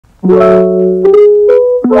Hey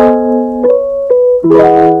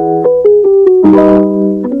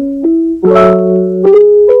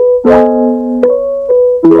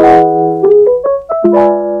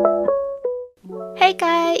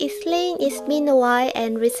guys, it's Linh. It's been a while,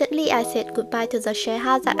 and recently I said goodbye to the share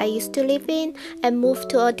house that I used to live in and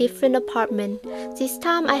moved to a different apartment. This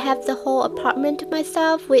time I have the whole apartment to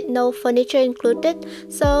myself with no furniture included.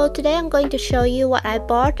 So today I'm going to show you what I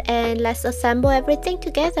bought and let's assemble everything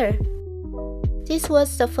together. This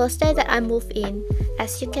was the first day that I moved in.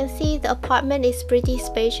 As you can see, the apartment is pretty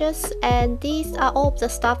spacious, and these are all of the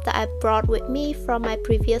stuff that I brought with me from my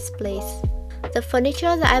previous place. The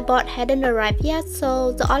furniture that I bought hadn't arrived yet,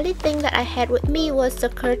 so the only thing that I had with me was the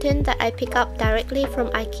curtain that I picked up directly from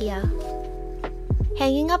IKEA.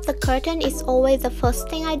 Hanging up the curtain is always the first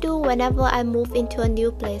thing I do whenever I move into a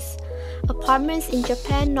new place. Apartments in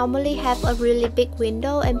Japan normally have a really big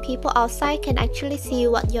window and people outside can actually see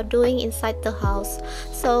what you're doing inside the house,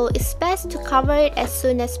 so it's best to cover it as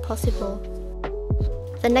soon as possible.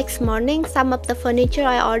 The next morning, some of the furniture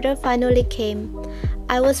I ordered finally came.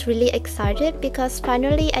 I was really excited because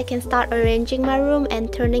finally I can start arranging my room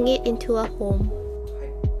and turning it into a home.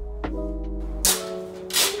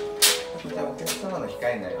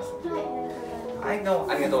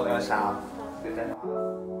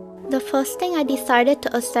 The first thing I decided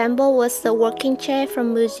to assemble was the working chair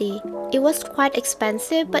from MUJI. It was quite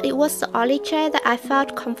expensive, but it was the only chair that I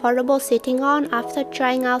felt comfortable sitting on after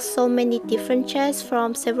trying out so many different chairs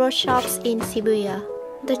from several shops in Shibuya.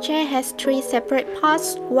 The chair has 3 separate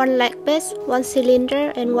parts, 1 leg base, 1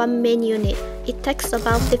 cylinder, and 1 main unit. It takes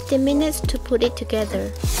about 15 minutes to put it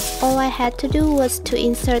together. All I had to do was to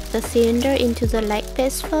insert the cylinder into the leg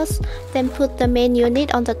base first, then put the main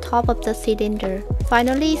unit on the top of the cylinder.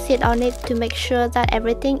 Finally, sit on it to make sure that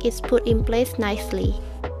everything is put in place nicely.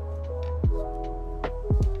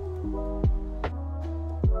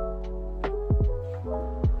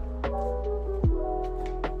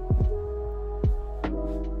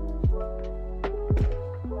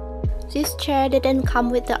 This chair didn't come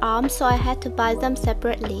with the arms, so I had to buy them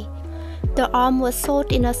separately. The arm was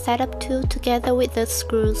sold in a setup too together with the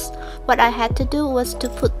screws. What I had to do was to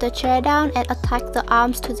put the chair down and attach the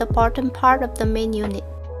arms to the bottom part of the main unit.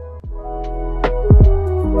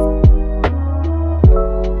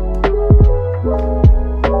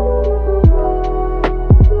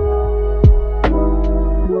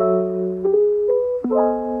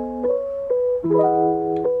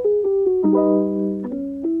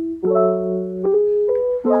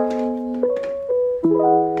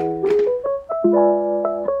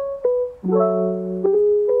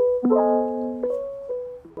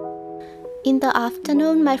 In the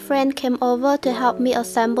afternoon, my friend came over to help me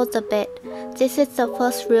assemble the bed. This is the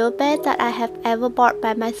first real bed that I have ever bought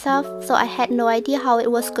by myself, so I had no idea how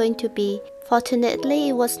it was going to be. Fortunately,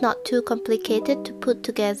 it was not too complicated to put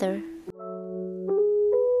together.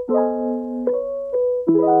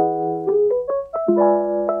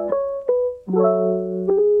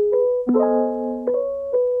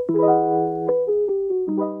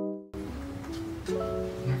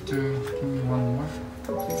 You have to give me one more,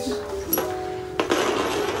 please.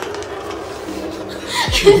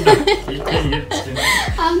 You're not eating it, you know?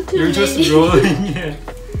 I'm too You're just lazy. rolling it.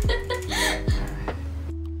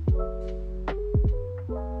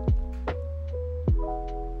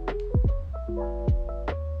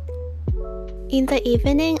 In the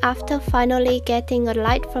evening, after finally getting a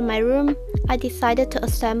light from my room, I decided to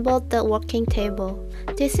assemble the working table.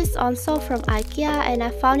 This is also from IKEA, and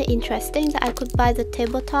I found it interesting that I could buy the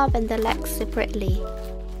tabletop and the legs separately.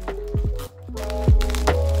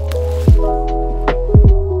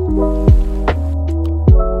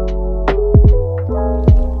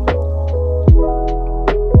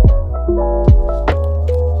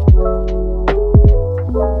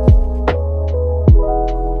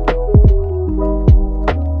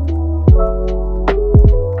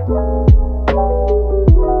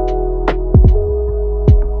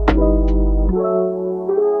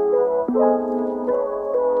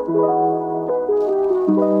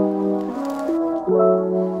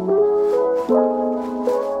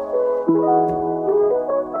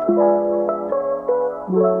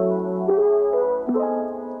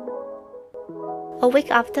 A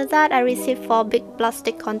week after that, I received 4 big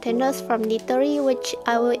plastic containers from NITORI, which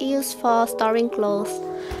I will use for storing clothes.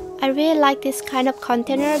 I really like this kind of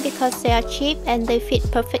container because they are cheap and they fit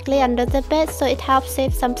perfectly under the bed, so it helps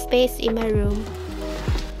save some space in my room.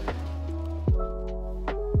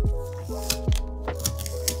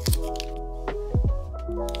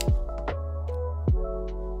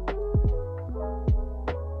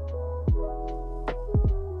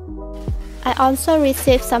 I also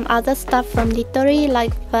received some other stuff from NITORI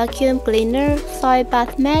like vacuum cleaner, soy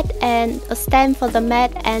bath mat, and a stand for the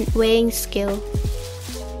mat and weighing scale.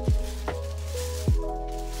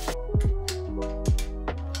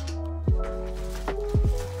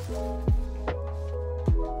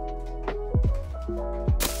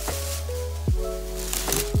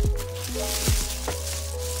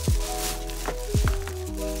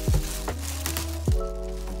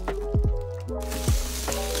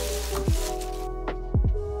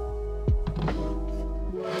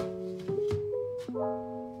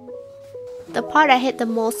 The part I hate the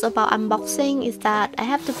most about unboxing is that I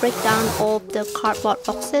have to break down all of the cardboard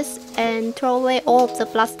boxes and throw away all of the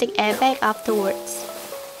plastic airbag afterwards.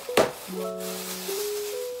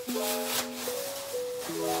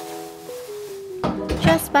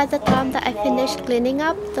 Just by the time that I finished cleaning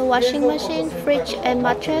up, the washing machine, fridge and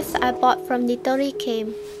mattress I bought from NITORI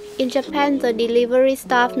came. In Japan, the delivery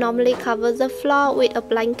staff normally covers the floor with a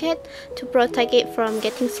blanket to protect it from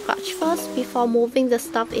getting scratched first before moving the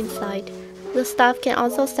stuff inside. The staff can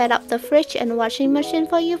also set up the fridge and washing machine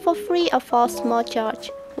for you for free or for a small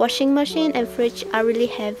charge. Washing machine and fridge are really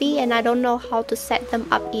heavy and I don't know how to set them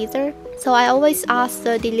up either, so I always ask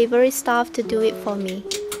the delivery staff to do it for me.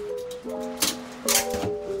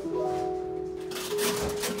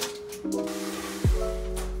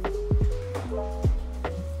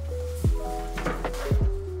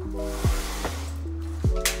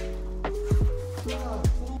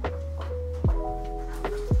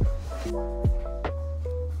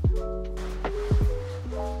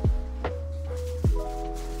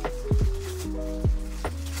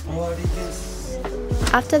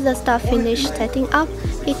 After the staff finished setting up,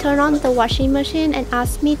 he turned on the washing machine and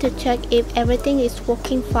asked me to check if everything is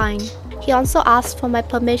working fine. He also asked for my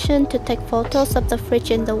permission to take photos of the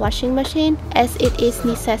fridge and the washing machine, as it is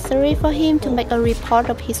necessary for him to make a report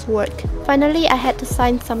of his work. Finally, I had to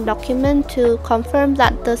sign some document to confirm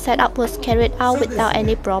that the setup was carried out without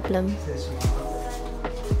any problem.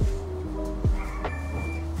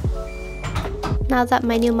 Now that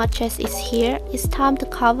my new mattress is here, it's time to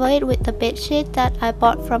cover it with the bedsheet that I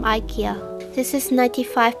bought from IKEA. This is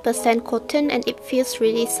 95% cotton and it feels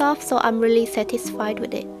really soft, so I'm really satisfied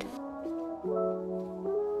with it.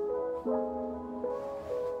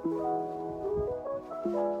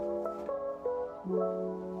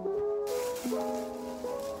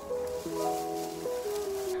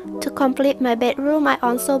 To complete my bedroom, I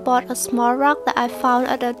also bought a small rug that I found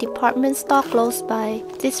at a department store close by.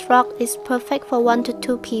 This rug is perfect for 1 to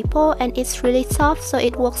 2 people and it's really soft, so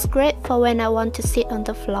it works great for when I want to sit on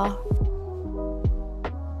the floor.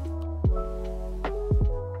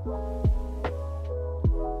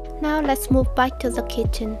 Now let's move back to the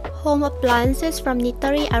kitchen. Home appliances from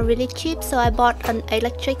NITORI are really cheap, so I bought an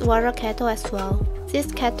electric water kettle as well. This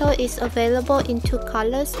kettle is available in 2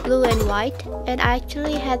 colors, blue and white, and I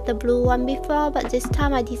actually had the blue one before, but this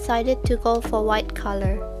time I decided to go for white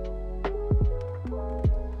color.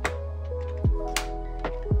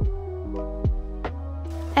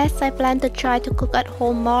 As I plan to try to cook at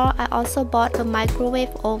home more, I also bought a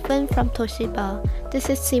microwave oven from Toshiba. This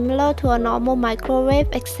is similar to a normal microwave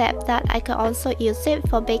except that I can also use it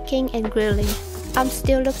for baking and grilling. I'm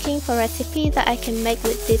still looking for recipe that I can make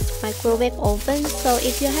with this microwave oven, so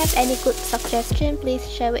if you have any good suggestion, please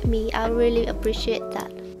share with me. I really appreciate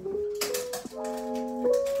that.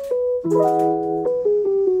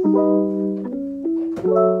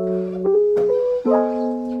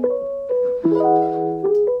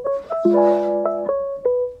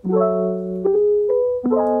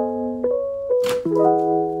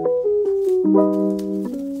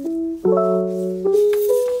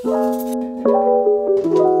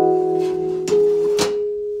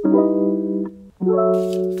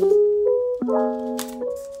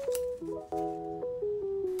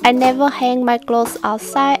 I never hang my clothes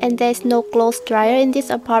outside and there's no clothes dryer in this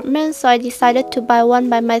apartment, so I decided to buy one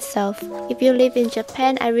by myself. If you live in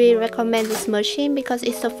Japan, I really recommend this machine because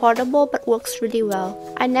it's affordable but works really well.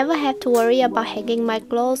 I never have to worry about hanging my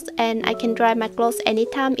clothes and I can dry my clothes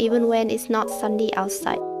anytime, even when it's not sunny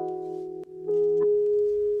outside.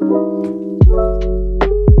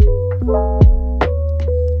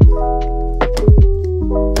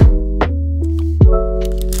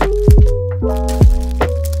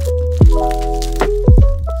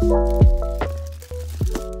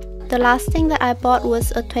 The last thing that I bought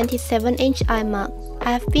was a 27-inch iMac.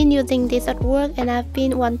 I have been using this at work and I've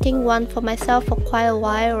been wanting one for myself for quite a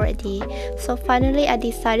while already, so finally I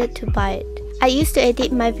decided to buy it. I used to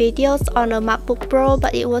edit my videos on a MacBook Pro,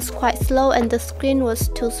 but it was quite slow and the screen was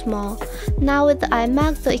too small. Now with the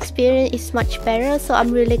iMac, the experience is much better, so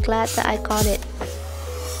I'm really glad that I got it.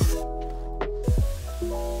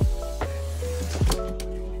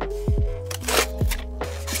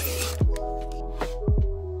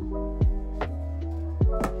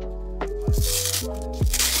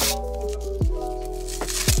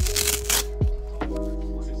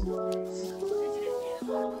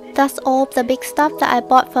 that's all of the big stuff that I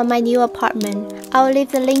bought for my new apartment. I'll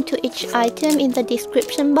leave the link to each item in the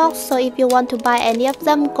description box, so if you want to buy any of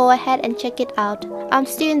them, go ahead and check it out. I'm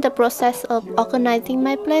still in the process of organizing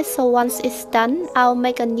my place, so once it's done, I'll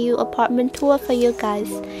make a new apartment tour for you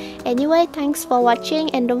guys. Anyway, thanks for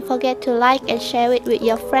watching, and don't forget to like and share it with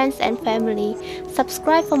your friends and family.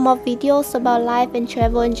 Subscribe for more videos about life and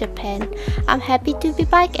travel in Japan. I'm happy to be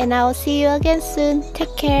back, and I will see you again soon.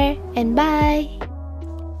 Take care and bye!